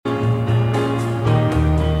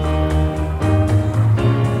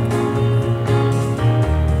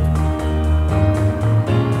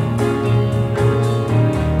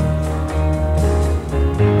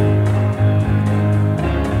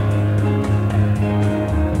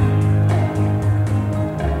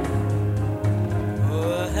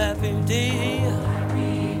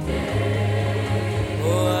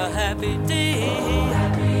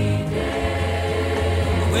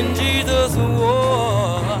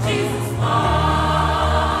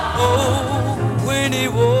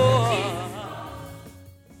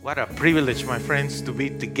What a privilege, my friends, to be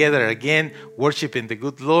together again, worshiping the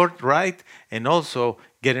good Lord, right? And also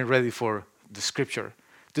getting ready for the scripture.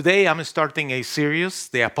 Today, I'm starting a series,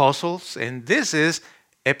 The Apostles, and this is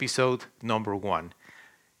episode number 1.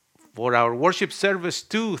 For our worship service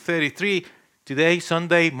 233, today,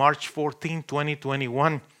 Sunday, March 14,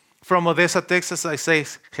 2021. From Odessa, Texas, I say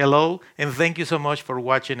hello, and thank you so much for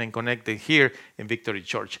watching and connecting here in Victory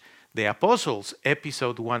Church. The Apostles,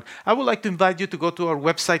 episode 1. I would like to invite you to go to our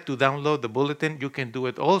website to download the bulletin. You can do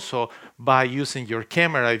it also by using your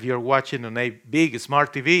camera. If you're watching on a big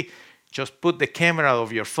smart TV, just put the camera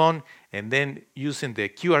of your phone, and then using the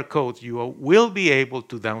QR code, you will be able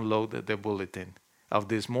to download the bulletin of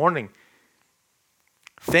this morning.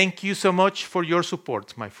 Thank you so much for your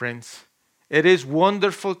support, my friends. It is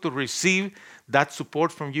wonderful to receive that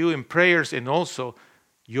support from you in prayers and also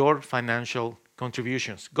your financial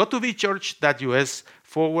contributions. Go to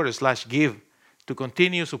vchurch.us/give to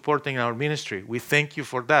continue supporting our ministry. We thank you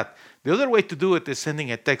for that. The other way to do it is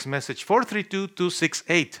sending a text message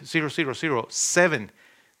 432-268-0007.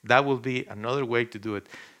 That will be another way to do it.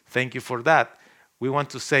 Thank you for that. We want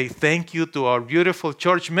to say thank you to our beautiful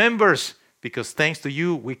church members, because thanks to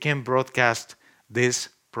you, we can broadcast this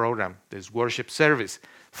program, this worship service.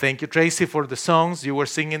 Thank you, Tracy, for the songs you were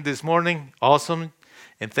singing this morning. Awesome.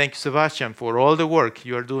 And thank you, Sebastian, for all the work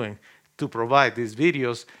you are doing to provide these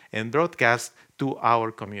videos and broadcast to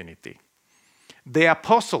our community. The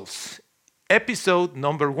Apostles, episode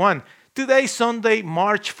number 1. Today, Sunday,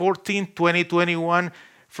 March 14, 2021,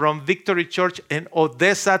 from Victory Church in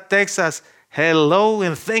Odessa, Texas. Hello,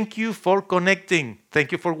 and thank you for connecting.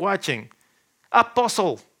 Thank you for watching.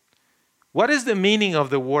 Apostle. What is the meaning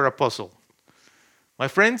of the word apostle? My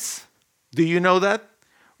friends, do you know that?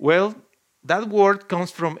 Well, that word comes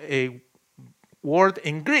from a word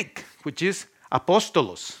in Greek, which is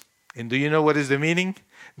apostolos. And do you know what is the meaning?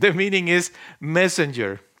 The meaning is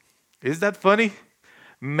messenger. Is that funny?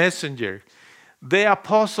 Messenger. The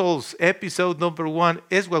Apostles, episode number 1,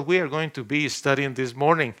 is what we are going to be studying this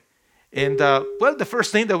morning. And, the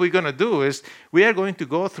first thing that we're going to do is we are going to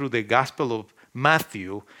go through the Gospel of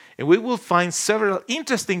Matthew, and we will find several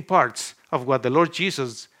interesting parts of what the Lord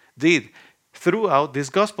Jesus did throughout this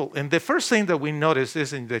gospel. And the first thing that we notice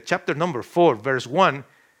is in the chapter number 4, verse 1,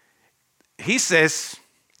 he says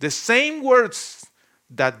the same words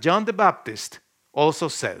that John the Baptist also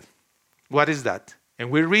said. What is that?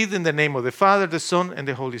 And we read in the name of the Father, the Son, and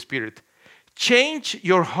the Holy Spirit. Change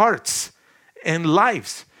your hearts and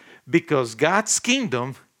lives, because God's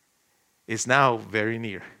kingdom is now very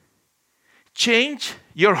near. Change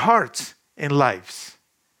your hearts and lives.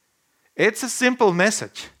 It's a simple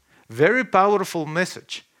message, very powerful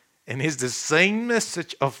message, and it's the same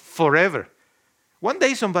message of forever. One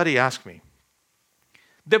day somebody asked me,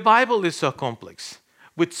 the Bible is so complex,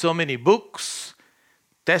 with so many books,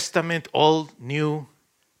 Testament, Old, New,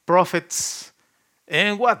 prophets,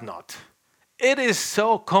 and whatnot. It is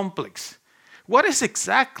so complex. What is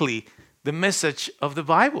exactly the message of the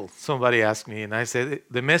Bible? Somebody asked me, and I said,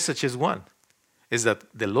 the message is one, is that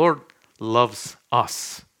the Lord loves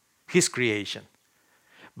us, His creation.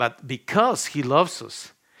 But because He loves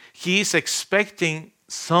us, He is expecting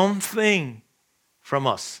something from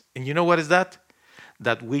us. And you know what is that?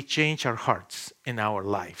 That we change our hearts and our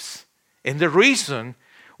lives. And the reason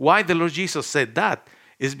why the Lord Jesus said that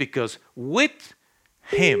is because with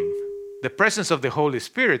Him, the presence of the Holy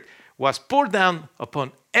Spirit was poured down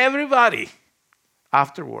upon everybody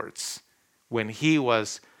afterwards, when He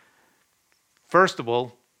was, first of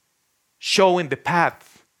all, showing the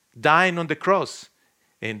path, dying on the cross.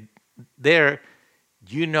 And there,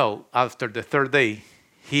 after the third day,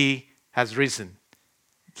 He has risen.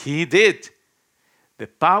 He did. The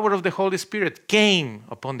power of the Holy Spirit came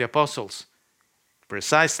upon the apostles,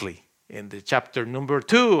 precisely in the chapter number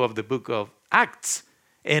 2 of the book of Acts.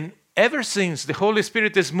 And ever since, the Holy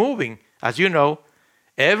Spirit is moving, as you know,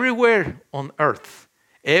 everywhere on earth.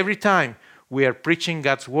 Every time we are preaching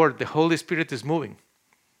God's word, the Holy Spirit is moving.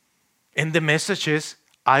 And the message is,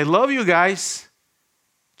 I love you guys.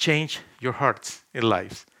 Change your hearts and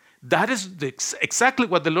lives. That is exactly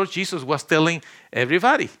what the Lord Jesus was telling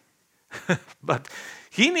everybody. But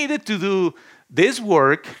He needed to do this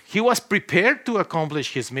work. He was prepared to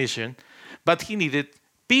accomplish His mission, but He needed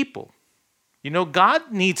people.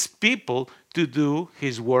 God needs people to do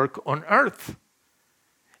His work on earth.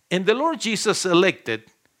 And the Lord Jesus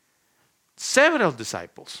selected several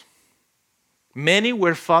disciples. Many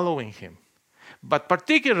were following Him, but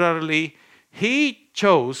particularly He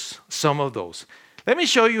chose some of those. Let me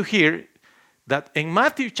show you here that in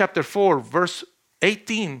Matthew chapter 4, verse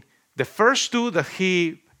 18, the first two that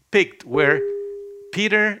He picked were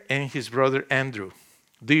Peter and his brother Andrew.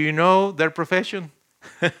 Do you know their profession?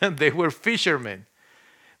 They were fishermen.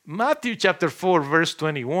 Matthew chapter 4, verse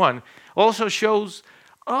 21 also shows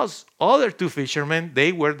us other two fishermen.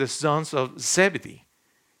 They were the sons of Zebedee,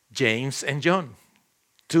 James and John,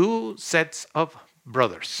 two sets of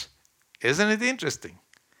brothers. Isn't it interesting?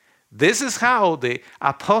 This is how the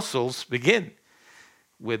apostles begin,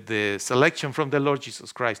 with the selection from the Lord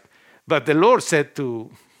Jesus Christ. But the Lord said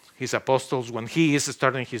to his apostles when he is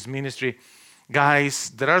starting his ministry,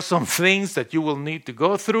 guys, there are some things that you will need to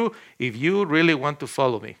go through if you really want to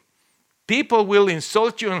follow me. People will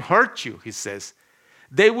insult you and hurt you, he says.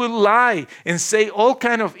 They will lie and say all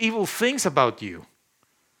kind of evil things about you.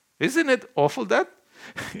 Isn't it awful that?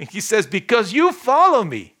 He says, because you follow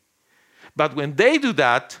me. But when they do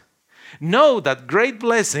that, know that great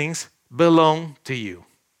blessings belong to you.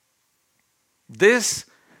 This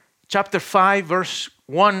chapter 5, verse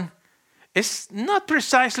 1 is not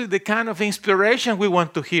precisely the kind of inspiration we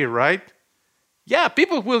want to hear, right? Yeah,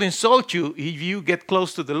 people will insult you if you get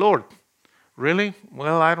close to the Lord. Really?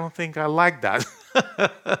 Well, I don't think I like that.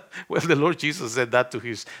 Well, the Lord Jesus said that to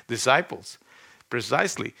his disciples,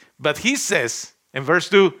 precisely. But he says in verse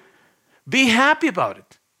 2, be happy about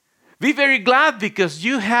it. Be very glad because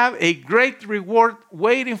you have a great reward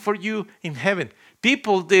waiting for you in heaven.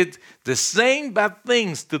 People did the same bad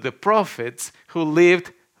things to the prophets who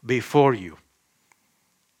lived before you.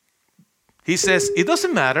 He says, it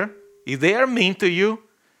doesn't matter if they are mean to you.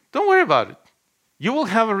 Don't worry about it. You will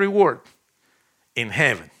have a reward in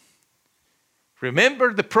heaven.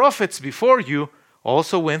 Remember, the prophets before you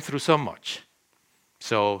also went through so much.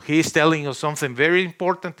 So he's telling us something very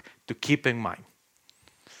important to keep in mind.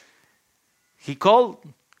 He called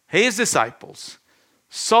his disciples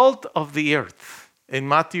salt of the earth in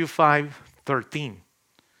Matthew 5:13.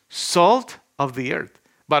 Salt of the earth.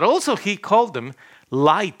 But also he called them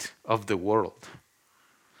light of the world.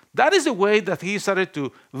 That is the way that he started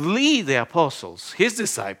to lead the apostles, his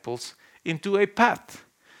disciples, into a path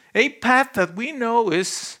that we know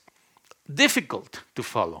is difficult to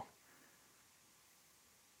follow.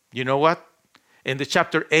 You know what? In the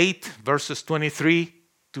chapter 8, verses 23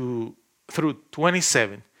 through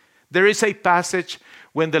 27, there is a passage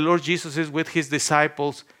when the Lord Jesus is with his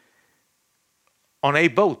disciples on a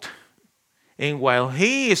boat. And while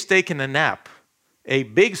he is taking a nap, a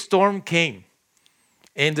big storm came.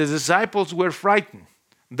 And the disciples were frightened.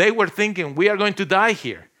 They were thinking, we are going to die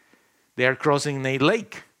here. They are crossing a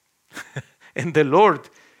lake. And the Lord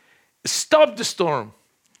stopped the storm.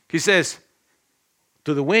 He says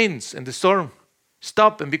to the winds and the storm,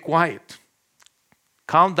 stop and be quiet.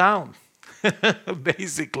 Calm down,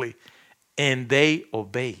 basically. And they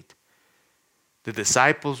obeyed. The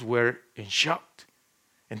disciples were in shock.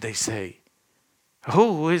 And they say,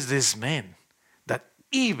 who is this man that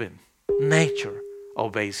even nature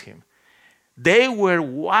obeys him? They were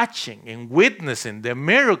watching and witnessing the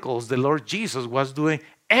miracles the Lord Jesus was doing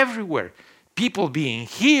everywhere. People being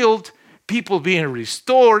healed, people being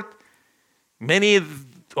restored. Many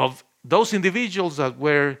of those individuals that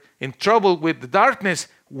were in trouble with the darkness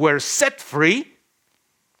were set free.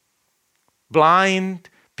 Blind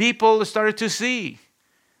people started to see.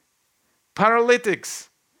 Paralytics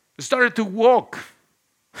started to walk.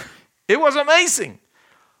 It was amazing.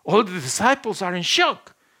 All the disciples are in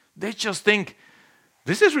shock. They just think,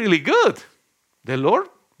 this is really good. The Lord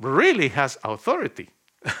really has authority.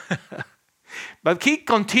 But he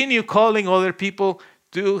continued calling other people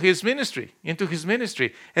to his ministry, into his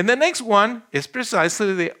ministry. And the next one is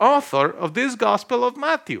precisely the author of this Gospel of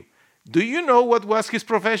Matthew. Do you know what was his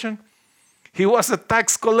profession? He was a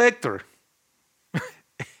tax collector.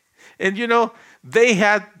 And you know, they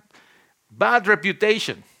had bad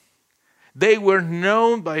reputation. They were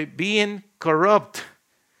known by being corrupt.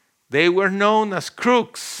 They were known as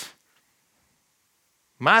crooks.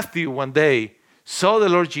 Matthew one day saw the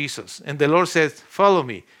Lord Jesus, and the Lord said, follow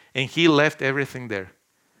me. And he left everything there.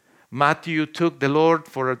 Matthew took the Lord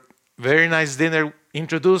for a very nice dinner,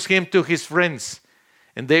 introduced him to his friends,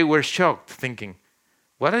 and they were shocked, thinking,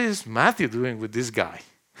 what is Matthew doing with this guy?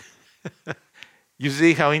 You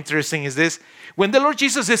see how interesting is this? When the Lord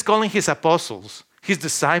Jesus is calling his apostles, his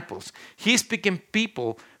disciples, he's picking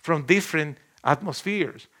people from different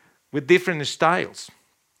atmospheres, with different styles.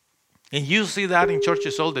 And you see that in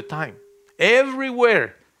churches all the time.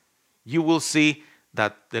 Everywhere you will see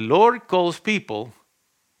that the Lord calls people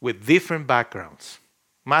with different backgrounds.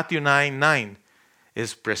 Matthew 9:9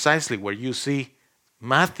 is precisely where you see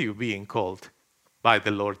Matthew being called by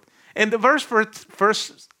the Lord. And the verse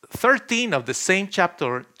 13 of the same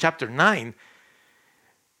chapter 9,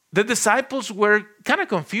 the disciples were kind of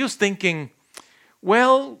confused, thinking,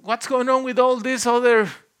 well, what's going on with all these other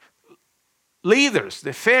leaders,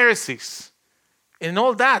 the Pharisees, and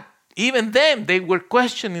all that? Even them, they were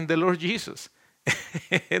questioning the Lord Jesus.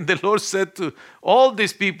 And the Lord said to all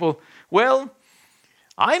these people, well,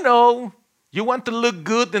 I know you want to look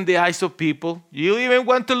good in the eyes of people. You even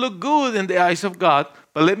want to look good in the eyes of God.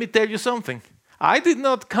 But let me tell you something. I did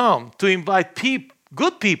not come to invite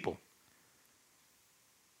good people.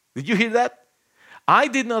 Did you hear that? I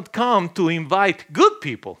did not come to invite good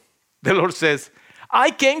people. The Lord says,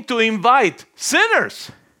 I came to invite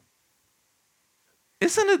sinners.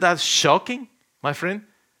 Isn't it that shocking, my friend?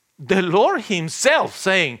 The Lord himself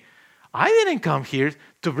saying, I didn't come here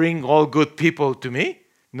to bring all good people to me.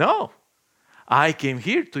 No. I came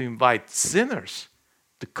here to invite sinners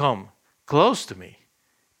to come close to me,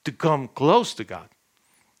 to come close to God.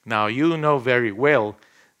 Now, you know very well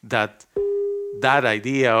that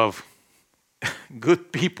idea of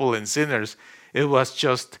good people and sinners, it was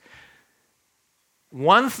just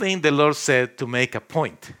one thing the Lord said to make a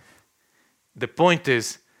point. The point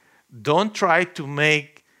is, don't try to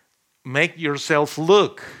make yourself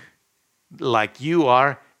look like you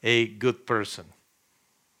are a good person.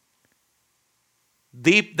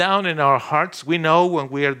 Deep down in our hearts, we know when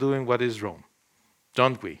we are doing what is wrong,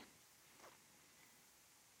 don't we?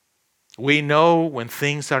 We know when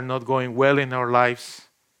things are not going well in our lives,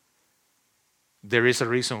 there is a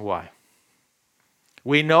reason why.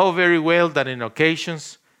 We know very well that in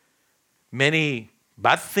occasions, many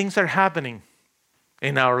bad things are happening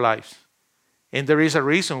in our lives. And there is a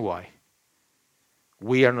reason why.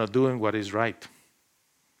 We are not doing what is right.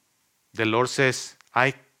 The Lord says,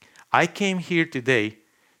 I came here today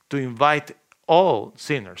to invite all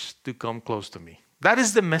sinners to come close to me. That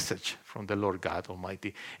is the message from the Lord God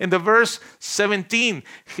Almighty. In the verse 17,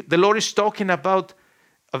 the Lord is talking about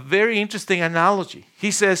a very interesting analogy.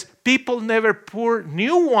 He says, people never pour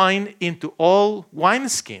new wine into old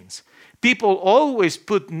wineskins. People always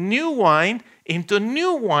put new wine into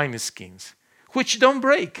new wineskins, which don't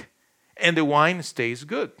break, and the wine stays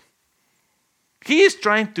good. He is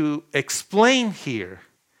trying to explain here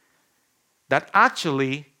that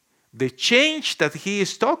actually the change that he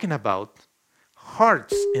is talking about,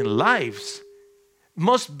 hearts and lives,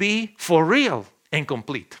 must be for real and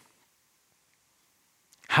complete.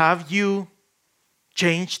 Have you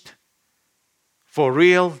changed for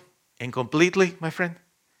real and completely, my friend?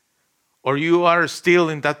 Or you are still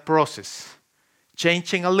in that process,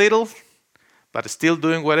 changing a little, but still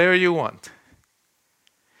doing whatever you want?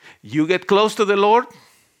 You get close to the Lord,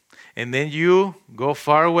 and then you go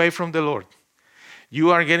far away from the Lord.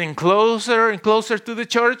 You are getting closer and closer to the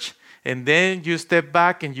church, and then you step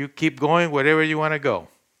back and you keep going wherever you want to go.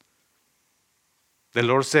 The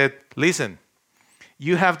Lord said, listen,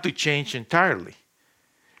 you have to change entirely.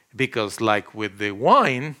 Because like with the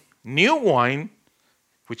wine, new wine,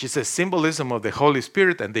 which is a symbolism of the Holy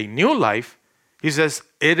Spirit and the new life, he says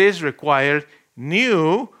it is required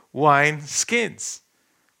new wine skins,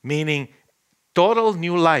 meaning total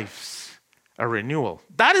new lives, a renewal.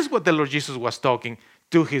 That is what the Lord Jesus was talking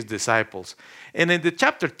to his disciples. And in the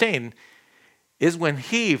chapter 10 is when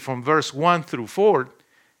he, from verse 1 through 4,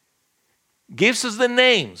 gives us the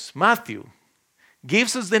names, Matthew,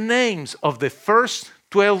 gives us the names of the first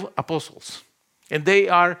 12 apostles. And they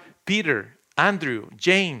are Peter, Andrew,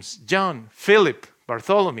 James, John, Philip,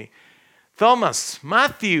 Bartholomew, Thomas,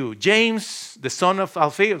 Matthew, James, the son of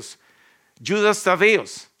Alphaeus, Judas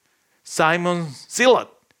Thaddeus, Simon Zealot,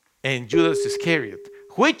 and Judas Iscariot,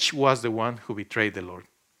 which was the one who betrayed the Lord.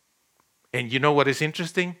 And you know what is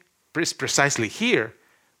interesting? Precisely here,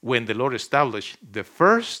 when the Lord established the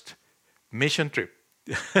first mission trip.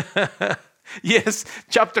 Yes,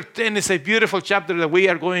 chapter 10 is a beautiful chapter that we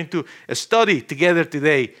are going to study together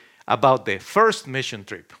today about the first mission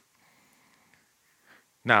trip.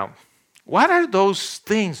 Now, what are those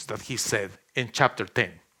things that he said in chapter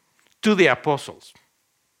 10 to the apostles?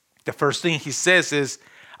 The first thing he says is,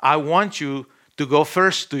 I want you to go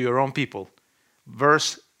first to your own people.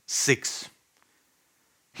 Verse 6.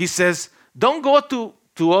 He says, don't go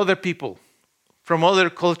to other people from other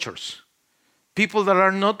cultures, people that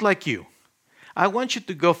are not like you. I want you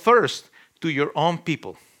to go first to your own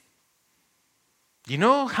people. You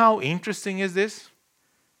know how interesting is this?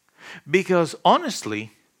 Because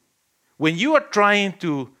honestly, when you are trying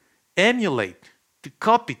to emulate, to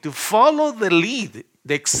copy, to follow the lead,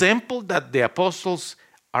 the example that the apostles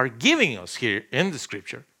are giving us here in the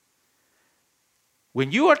scripture,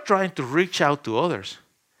 when you are trying to reach out to others,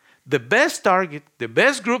 the best target, the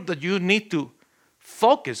best group that you need to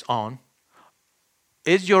focus on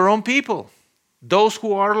is your own people. Those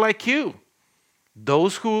who are like you.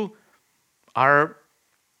 Those who are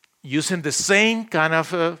using the same kind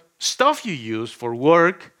of stuff you use for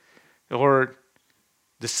work, or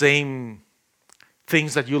the same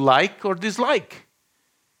things that you like or dislike.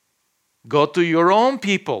 Go to your own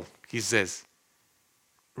people, he says,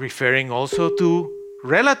 referring also to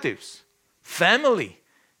relatives, family,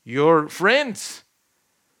 your friends.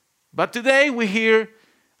 But today we hear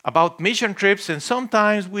about mission trips, and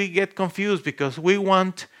sometimes we get confused because we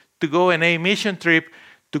want to go on a mission trip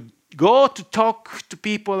to go to talk to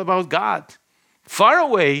people about God far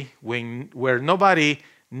away where nobody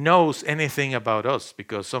knows anything about us,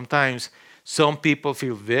 because sometimes some people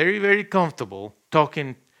feel very, very comfortable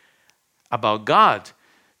talking about God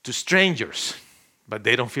to strangers, but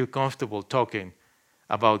they don't feel comfortable talking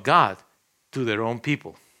about God to their own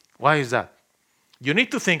people. Why is that? You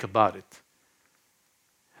need to think about it.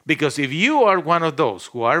 Because if you are one of those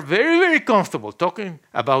who are very, very comfortable talking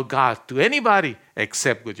about God to anybody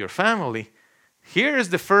except with your family, here is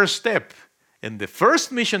the first step in the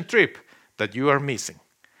first mission trip that you are missing.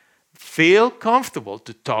 Feel comfortable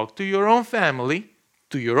to talk to your own family,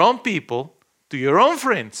 to your own people, to your own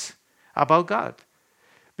friends about God.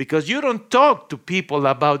 Because you don't talk to people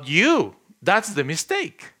about you. That's the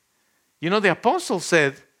mistake. You know, the apostle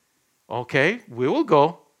said, okay, we will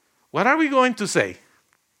go. What are we going to say?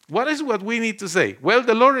 What is what we need to say? Well,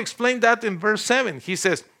 the Lord explained that in verse 7. He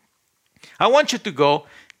says, I want you to go,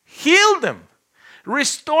 heal them,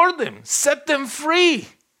 restore them, set them free,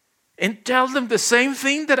 and tell them the same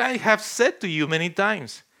thing that I have said to you many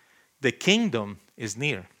times. The kingdom is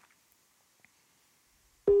near.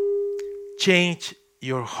 Change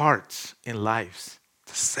your hearts and lives.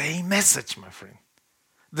 The same message, my friend.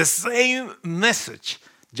 The same message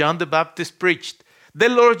John the Baptist preached. The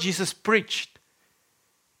Lord Jesus preached.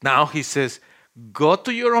 Now he says, go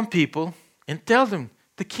to your own people and tell them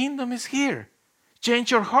the kingdom is here. Change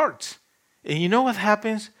your hearts. And you know what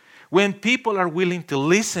happens? When people are willing to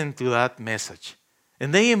listen to that message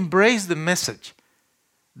and they embrace the message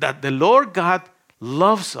that the Lord God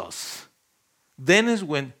loves us, then is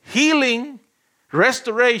when healing,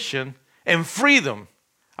 restoration, and freedom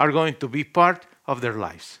are going to be part of their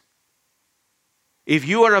lives. If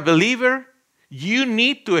you are a believer, you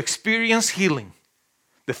need to experience healing.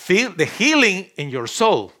 The healing in your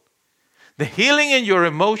soul, the healing in your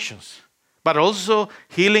emotions, but also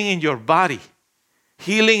healing in your body,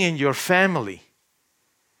 healing in your family,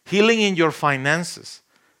 healing in your finances.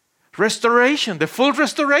 Restoration, the full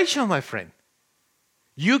restoration, my friend.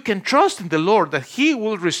 You can trust in the Lord that He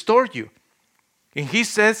will restore you. And He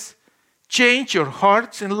says, change your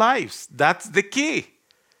hearts and lives. That's the key.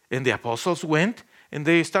 And the apostles went and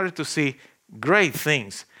they started to see great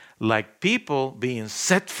things, like people being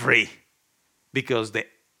set free, because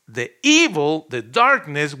the evil, the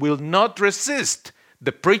darkness will not resist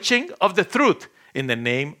the preaching of the truth in the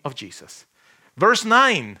name of Jesus. Verse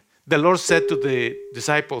 9, the Lord said to the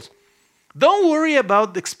disciples, don't worry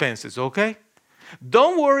about the expenses, okay?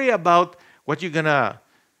 Don't worry about what you're going to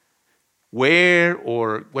wear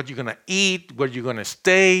or what you're going to eat, where you're going to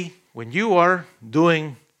stay when you are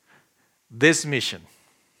doing this mission.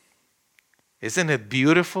 Isn't it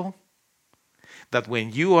beautiful that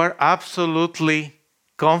when you are absolutely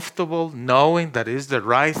comfortable knowing that it's the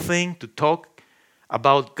right thing to talk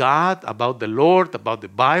about God, about the Lord, about the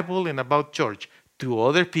Bible, and about church to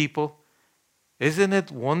other people, isn't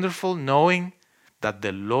it wonderful knowing that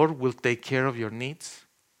the Lord will take care of your needs?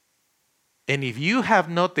 And if you have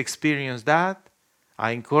not experienced that,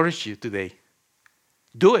 I encourage you today,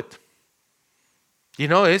 do it. You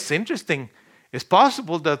know, it's interesting. It's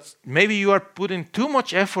possible that maybe you are putting too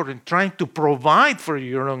much effort in trying to provide for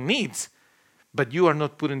your own needs, but you are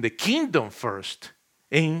not putting the kingdom first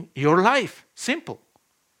in your life. Simple.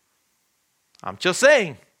 I'm just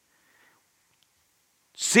saying.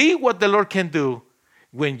 See what the Lord can do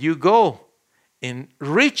when you go and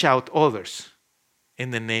reach out others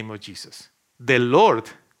in the name of Jesus. The Lord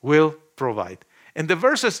will provide. In the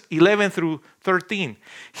verses 11 through 13,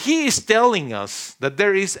 He is telling us that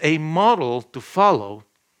there is a model to follow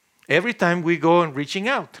every time we go and reaching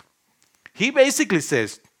out. He basically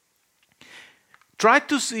says, try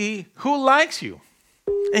to see who likes you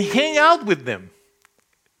and hang out with them.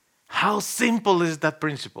 How simple is that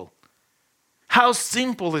principle? How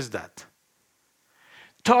simple is that?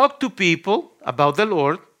 Talk to people about the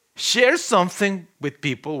Lord. Share something with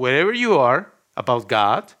people wherever you are about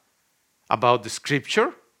God, about the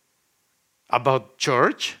scripture, about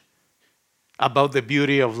church, about the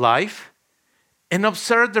beauty of life, and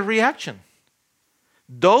observe the reaction.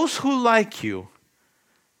 Those who like you,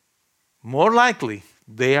 more likely,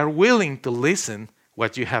 they are willing to listen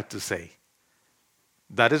what you have to say.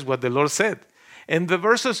 That is what the Lord said. In the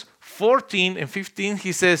verses 14 and 15,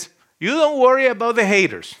 he says, you don't worry about the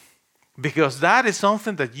haters, because that is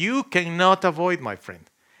something that you cannot avoid, my friend.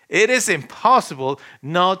 It is impossible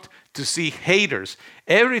not to see haters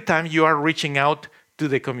every time you are reaching out to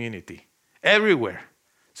the community. Everywhere.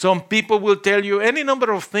 Some people will tell you any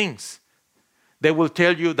number of things. They will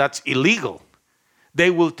tell you that's illegal. They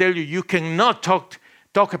will tell you you cannot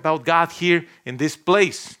talk about God here in this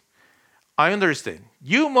place. I understand.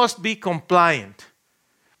 You must be compliant.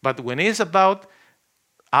 But when it's about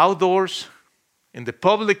outdoors, in the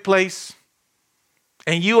public place,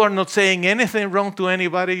 and you are not saying anything wrong to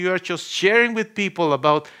anybody, you are just sharing with people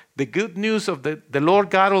about the good news of the Lord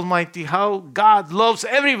God Almighty, how God loves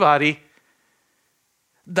everybody,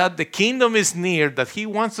 that the kingdom is near, that He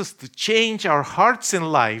wants us to change our hearts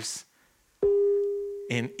and lives.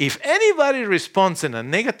 And if anybody responds in a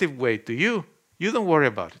negative way to you, you don't worry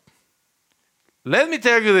about it. Let me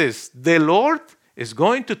tell you this, the Lord is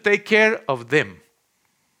going to take care of them.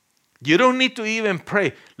 You don't need to even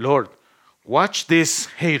pray, Lord, watch this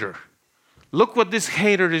hater. Look what this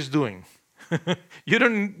hater is doing. You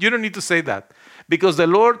don't need to say that, because the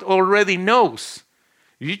Lord already knows.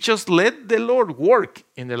 You just let the Lord work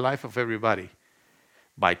in the life of everybody.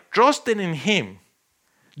 By trusting in Him,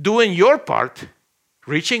 doing your part,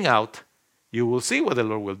 reaching out, you will see what the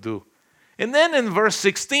Lord will do. And then in verse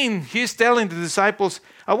 16, He's telling the disciples,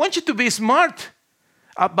 I want you to be smart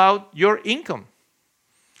about your income.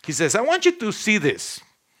 He says, I want you to see this.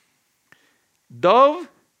 Dove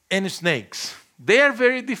and snakes, they are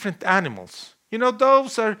very different animals. You know,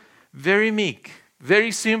 doves are very meek, very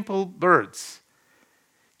simple birds.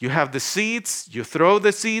 You have the seeds, you throw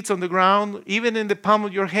the seeds on the ground, even in the palm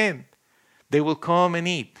of your hand. They will come and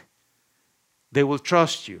eat. They will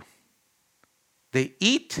trust you. They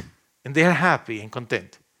eat and they are happy and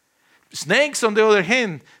content. Snakes, on the other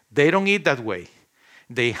hand, they don't eat that way.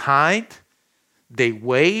 They hide, they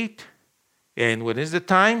wait, and when it's the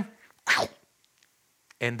time,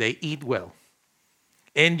 and they eat well.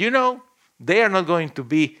 And you know, they are not going to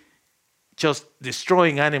be just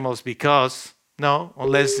destroying animals because, no,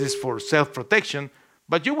 unless it's for self-protection,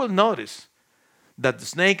 but you will notice that the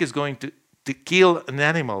snake is going to kill an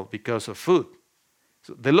animal because of food.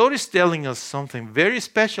 So the Lord is telling us something very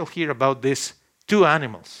special here about these two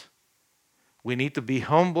animals. We need to be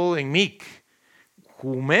humble and meek.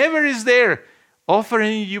 Whomever is there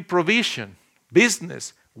offering you provision,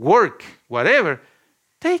 business, work, whatever,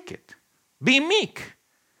 take it. Be meek.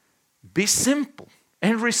 Be simple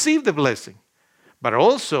and receive the blessing. But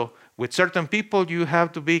also, with certain people, you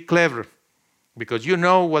have to be clever because you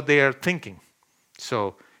know what they are thinking.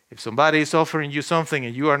 So if somebody is offering you something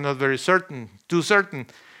and you are not very certain, too certain,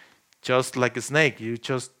 just like a snake, you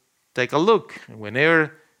just take a look. And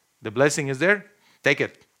whenever the blessing is there, take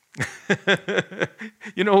it.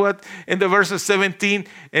 You know what? In the verses 17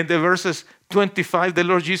 and the verses 25, the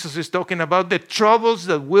Lord Jesus is talking about the troubles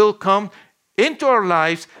that will come into our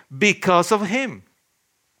lives because of Him.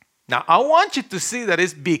 Now, I want you to see that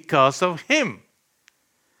it's because of Him.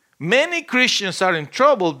 Many Christians are in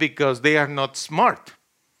trouble because they are not smart.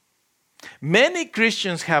 Many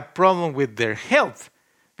Christians have problems with their health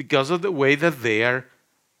because of the way that they are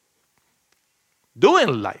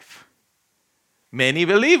doing life. Many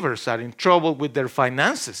believers are in trouble with their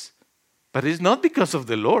finances, but it's not because of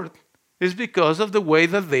the Lord. It's because of the way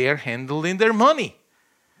that they are handling their money.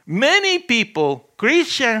 Many people,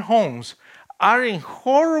 Christian homes, are in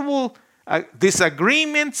horrible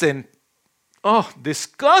disagreements and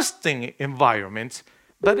disgusting environments,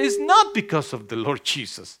 but it's not because of the Lord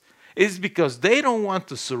Jesus. It's because they don't want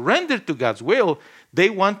to surrender to God's will. They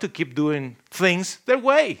want to keep doing things their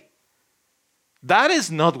way. That is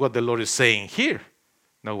not what the Lord is saying here.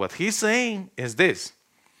 No, what He's saying is this.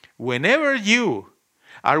 Whenever you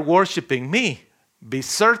are worshiping me, be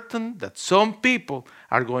certain that some people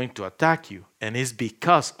are going to attack you, and it's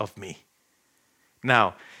because of me.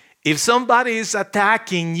 Now, if somebody is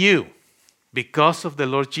attacking you because of the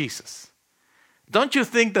Lord Jesus, don't you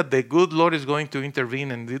think that the good Lord is going to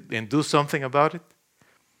intervene and do something about it?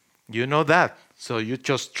 You know that. So you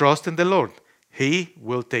just trust in the Lord. He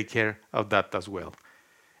will take care of that as well.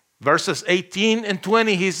 Verses 18 and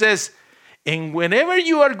 20, He says, and whenever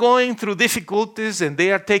you are going through difficulties and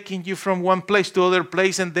they are taking you from one place to other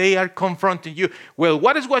place and they are confronting you, well,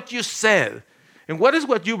 what is what you said? And what is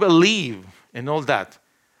what you believe? And all that.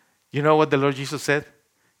 You know what the Lord Jesus said?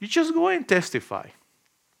 You just go and testify.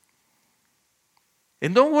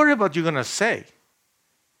 And don't worry about what you're going to say.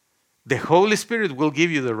 The Holy Spirit will give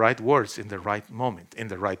you the right words in the right moment, in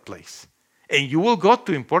the right place. And you will go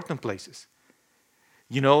to important places.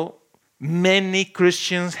 You know, Many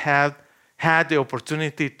Christians have had the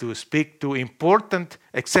opportunity to speak to important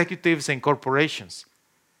executives and corporations,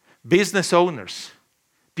 business owners,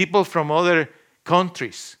 people from other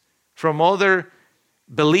countries, from other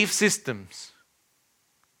belief systems.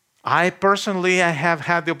 I have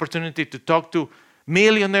had the opportunity to talk to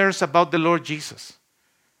millionaires about the Lord Jesus.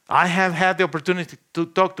 I have had the opportunity to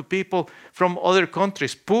talk to people from other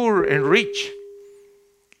countries, poor and rich,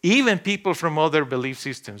 even people from other belief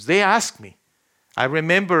systems. They ask me. I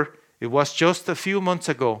remember it was just a few months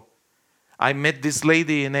ago. I met this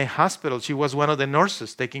lady in a hospital. She was one of the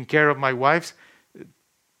nurses taking care of my wife's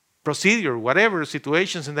procedure, whatever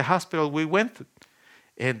situations in the hospital we went to.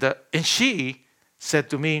 And she said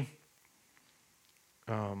to me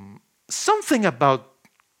something about,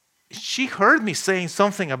 she heard me saying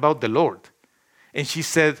something about the Lord. And she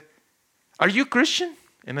said, "Are you Christian?"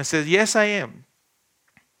 And I said, "Yes, I am."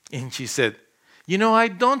 And she said, "I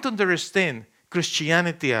don't understand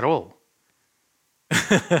Christianity at all."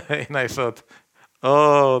 And I thought,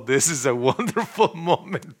 oh, this is a wonderful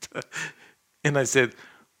moment. And I said,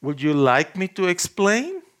 "Would you like me to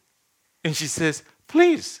explain?" And she says,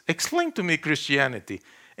 "Please, explain to me Christianity."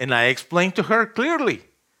 And I explained to her clearly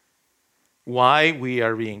why we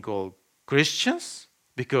are being called Christians,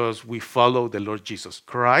 because we follow the Lord Jesus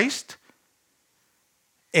Christ.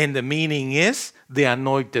 And the meaning is the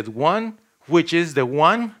anointed one, which is the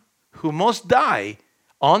one who must die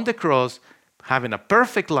on the cross, having a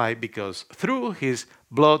perfect life, because through his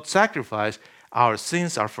blood sacrifice, our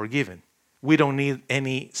sins are forgiven. We don't need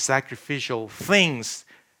any sacrificial things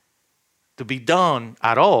to be done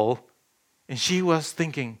at all. And she was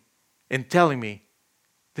thinking and telling me,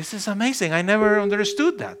 "This is amazing. I never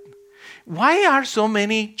understood that. Why are so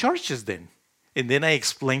many churches then?" And then I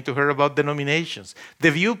explained to her about denominations,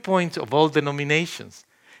 the viewpoint of all denominations.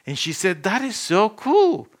 And she said, "That is so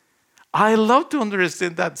cool. I love to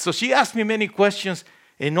understand that." So she asked me many questions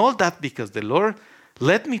and all that because the Lord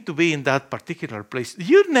led me to be in that particular place.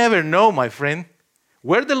 You never know, my friend,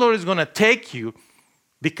 where the Lord is going to take you,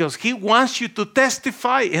 because he wants you to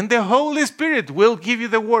testify, and the Holy Spirit will give you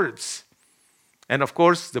the words. And of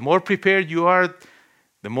course, the more prepared you are,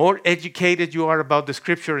 the more educated you are about the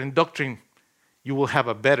scripture and doctrine, you will have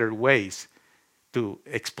a better ways to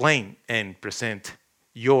explain and present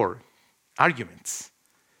your arguments.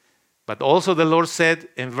 But also the Lord said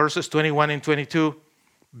in verses 21 and 22,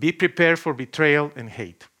 be prepared for betrayal and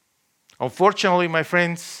hate. Unfortunately, my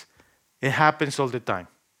friends, it happens all the time.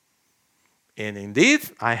 And indeed,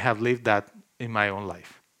 I have lived that in my own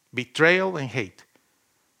life. Betrayal and hate.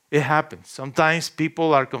 It happens. Sometimes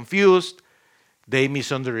people are confused. They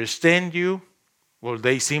misunderstand you, or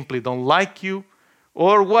they simply don't like you,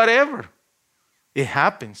 or whatever. It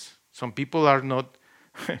happens. Some people are not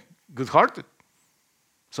good-hearted.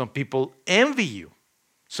 Some people envy you.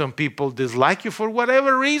 Some people dislike you for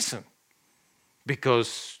whatever reason.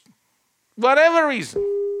 Because whatever reason.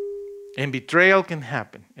 And betrayal can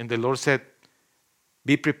happen. And the Lord said,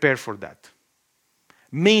 be prepared for that.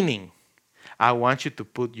 Meaning, I want you to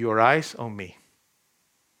put your eyes on me.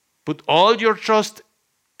 Put all your trust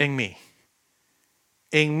in me.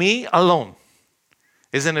 In me alone.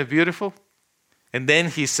 Isn't it beautiful? And then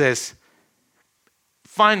he says,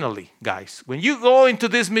 finally, guys, when you go into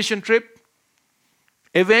this mission trip,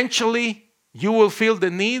 eventually you will feel the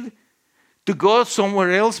need to go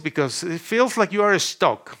somewhere else because it feels like you are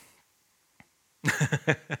stuck.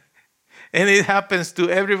 And it happens to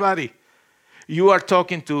everybody. You are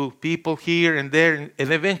talking to people here and there, and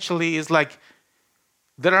eventually it's like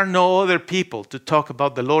there are no other people to talk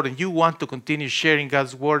about the Lord, and you want to continue sharing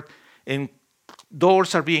God's word, and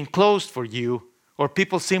doors are being closed for you, or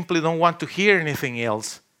people simply don't want to hear anything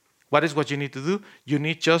else. What is what you need to do? You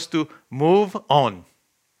need just to move on.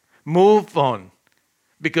 Move on.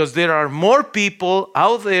 Because there are more people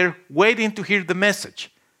out there waiting to hear the message.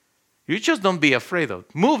 You just don't be afraid of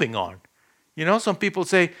moving on. You know, some people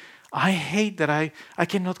say, I hate that I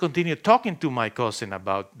cannot continue talking to my cousin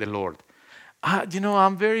about the Lord.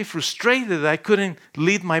 I'm very frustrated that I couldn't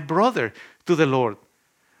lead my brother to the Lord.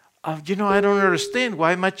 I don't understand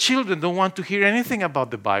why my children don't want to hear anything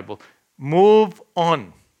about the Bible. Move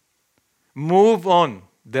on. Move on.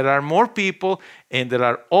 There are more people, and there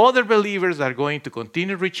are other believers that are going to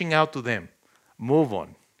continue reaching out to them. Move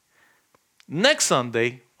on. Next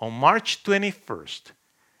Sunday, on March 21st,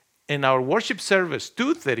 in our worship service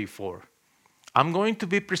 234, I'm going to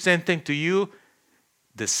be presenting to you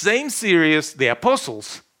the same series, The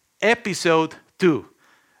Apostles, episode 2.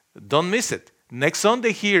 Don't miss it. Next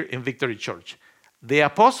Sunday here in Victory Church. The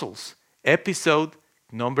Apostles, episode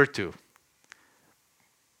number 2.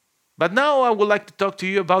 But now I would like to talk to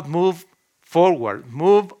you about move forward.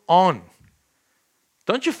 Move on.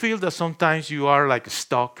 Don't you feel that sometimes you are like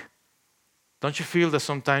stuck? Don't you feel that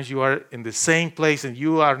sometimes you are in the same place and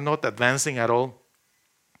you are not advancing at all?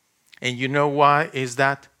 And you know why is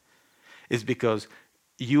that? It's because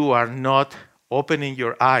you are not opening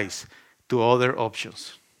your eyes to other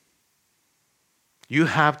options. You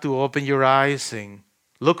have to open your eyes and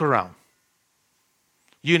look around.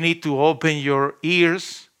 You need to open your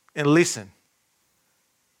ears and listen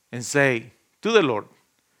and say to the Lord,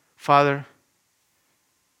 Father,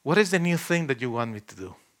 what is the new thing that you want me to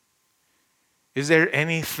do? Is there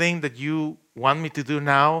anything that you want me to do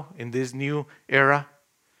now in this new era?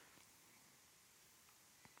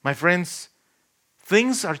 My friends,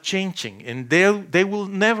 things are changing and they will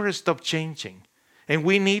never stop changing. And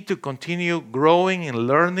we need to continue growing and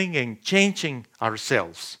learning and changing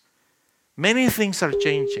ourselves. Many things are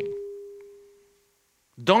changing.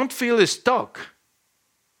 Don't feel stuck.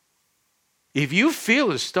 If you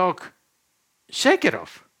feel stuck, shake it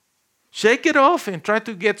off. Shake it off and try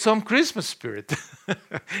to get some Christmas spirit.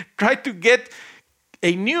 Try to get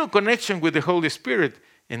a new connection with the Holy Spirit,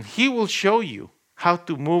 and He will show you how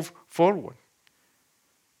to move forward.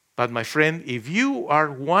 But my friend, if you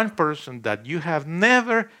are one person that you have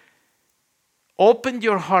never opened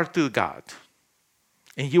your heart to God,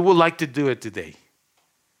 and you would like to do it today,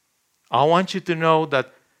 I want you to know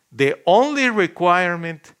that the only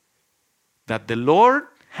requirement that the Lord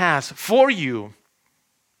has for you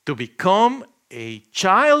to become a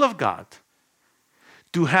child of God,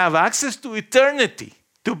 to have access to eternity,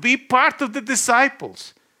 to be part of the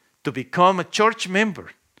disciples, to become a church member,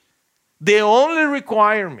 the only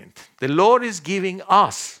requirement the Lord is giving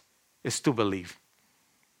us is to believe.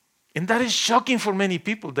 And that is shocking for many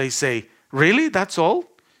people. They say, really? That's all?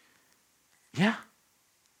 Yeah.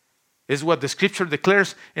 It's what the scripture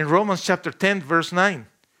declares in Romans chapter 10, verse 9.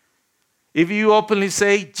 If you openly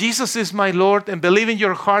say, Jesus is my Lord, and believe in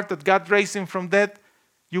your heart that God raised Him from death,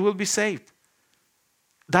 you will be saved.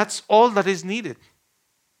 That's all that is needed.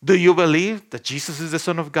 Do you believe that Jesus is the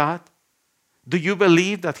Son of God? Do you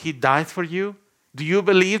believe that He died for you? Do you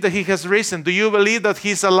believe that He has risen? Do you believe that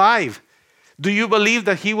He's alive? Do you believe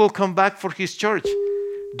that He will come back for His church?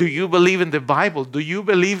 Do you believe in the Bible? Do you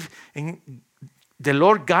believe in the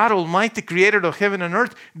Lord God Almighty, creator of heaven and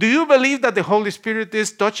earth? Do you believe that the Holy Spirit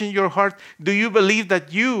is touching your heart? Do you believe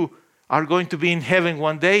that you are going to be in heaven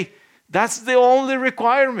one day? That's the only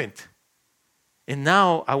requirement. And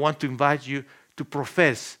now I want to invite you to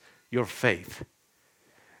profess your faith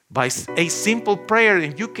by a simple prayer,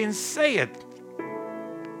 and you can say it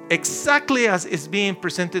exactly as it's being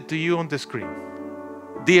presented to you on the screen.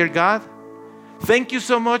 Dear God, thank you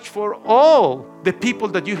so much for all the people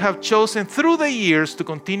that you have chosen through the years to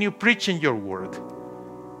continue preaching your word.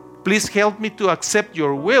 Please help me to accept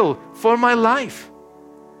your will for my life.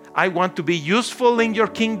 I want to be useful in your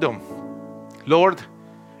kingdom. Lord,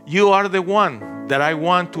 you are the one that I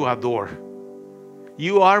want to adore.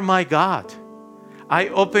 You are my God. I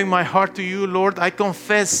open my heart to you, Lord. I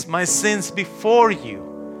confess my sins before you.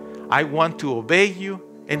 I want to obey you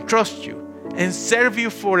and trust you and serve you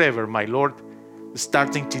forever, my Lord.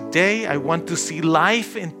 Starting today, I want to see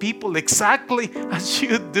life and people exactly as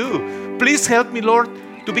you do. Please help me, Lord,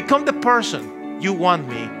 to become the person you want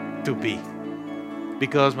me to be.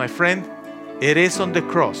 Because, my friend, it is on the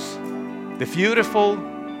cross, the beautiful,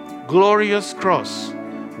 glorious cross,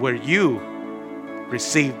 where you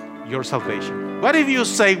received your salvation. What if you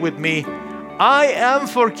say with me, I am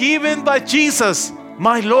forgiven by Jesus.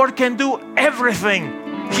 My Lord can do everything.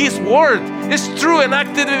 His word is true and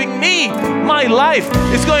active in me. My life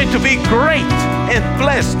is going to be great and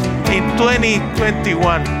blessed in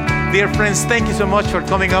 2021. Dear friends, thank you so much for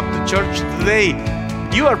coming up to church today.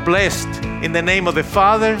 You are blessed in the name of the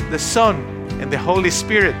Father, the Son, and the Holy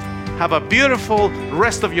Spirit. Have a beautiful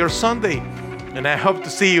rest of your Sunday, and I hope to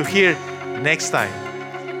see you here next time.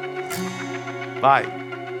 Bye.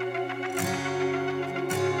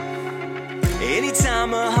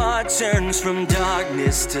 Anytime a heart turns from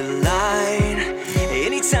darkness to light,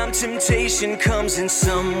 anytime temptation comes and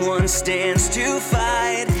someone stands to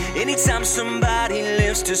fight, anytime somebody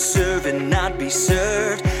lives to serve and not be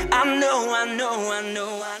served, I know.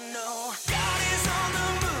 God is on the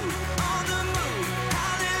move, hallelujah.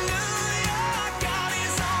 God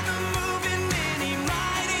is on the move in many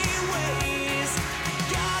mighty ways.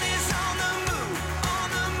 God is on the move,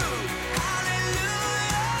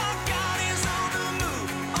 hallelujah. God is on the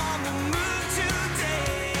move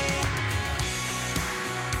today.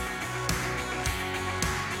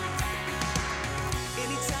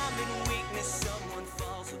 Anytime in weakness someone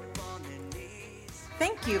falls upon their knees.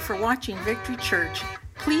 Thank you for watching Victory Church.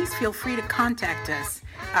 please feel free to contact us.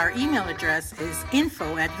 Our email address is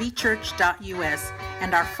info@vchurch.us,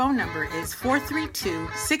 and our phone number is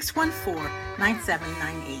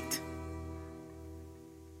 432-614-9798.